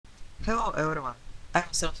Hello everyone,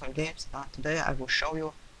 I'm Sparta Games and today I will show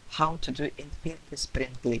you how to do infinity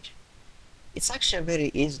sprint glitch. It's actually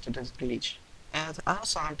very easy to do this glitch, and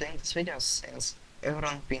also I'm doing this video since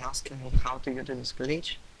everyone's been asking me how do you do this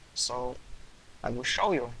glitch, so I will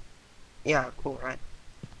show you. Yeah, cool, right?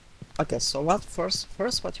 Okay, so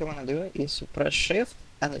first what you wanna do is you press shift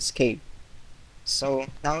and escape. So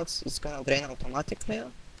now it's gonna drain automatically,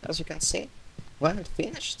 as you can see. When it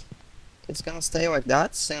finished, it's gonna stay like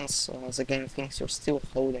that since the game thinks you're still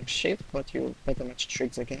holding shift, but you pretty much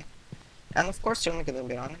trick the game. And of course you're not gonna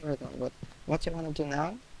be running right now, but what you wanna do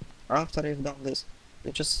now, after you've done this,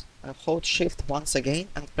 you just hold shift once again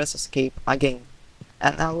and press escape again.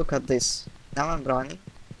 And now look at this. Now I'm running,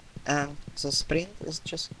 and the sprint is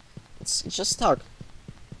just, it's just stuck.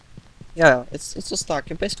 Yeah, it's just stuck.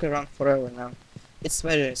 You basically run forever now. It's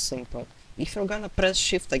very simple. If you're gonna press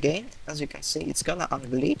shift again, as you can see, it's gonna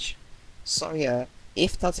unglitch. So yeah,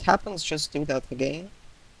 if that happens, just do that again.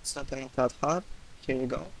 It's not even that hard. Here you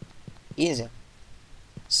go. Easy.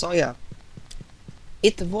 So yeah,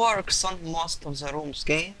 it works on most of the rooms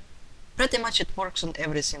game. Pretty much it works on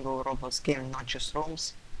every single Roblox game, not just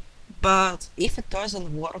rooms. But if it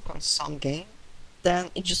doesn't work on some game,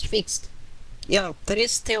 then it just fixed. Yeah, there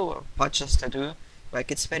is still patches to do.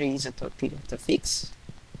 Like it's very easy to fix.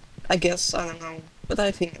 I guess, I don't know, but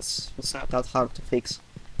I think it's not that hard to fix.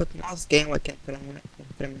 But most game like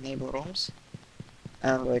interminable rooms,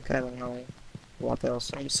 and like I don't know what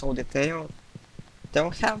else, rooms so detailed, they'll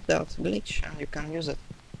have that glitch and you can use it.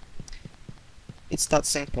 It's that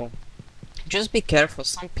simple. Just be careful,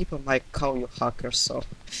 some people might call you hacker, so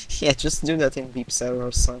yeah, just do that in VIP server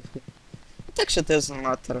or something. It actually doesn't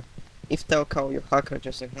matter. If they'll call you hacker,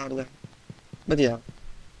 just ignore them. But yeah,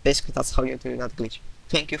 basically that's how you do that glitch.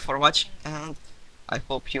 Thank you for watching and I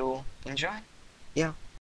hope you enjoy. Yeah.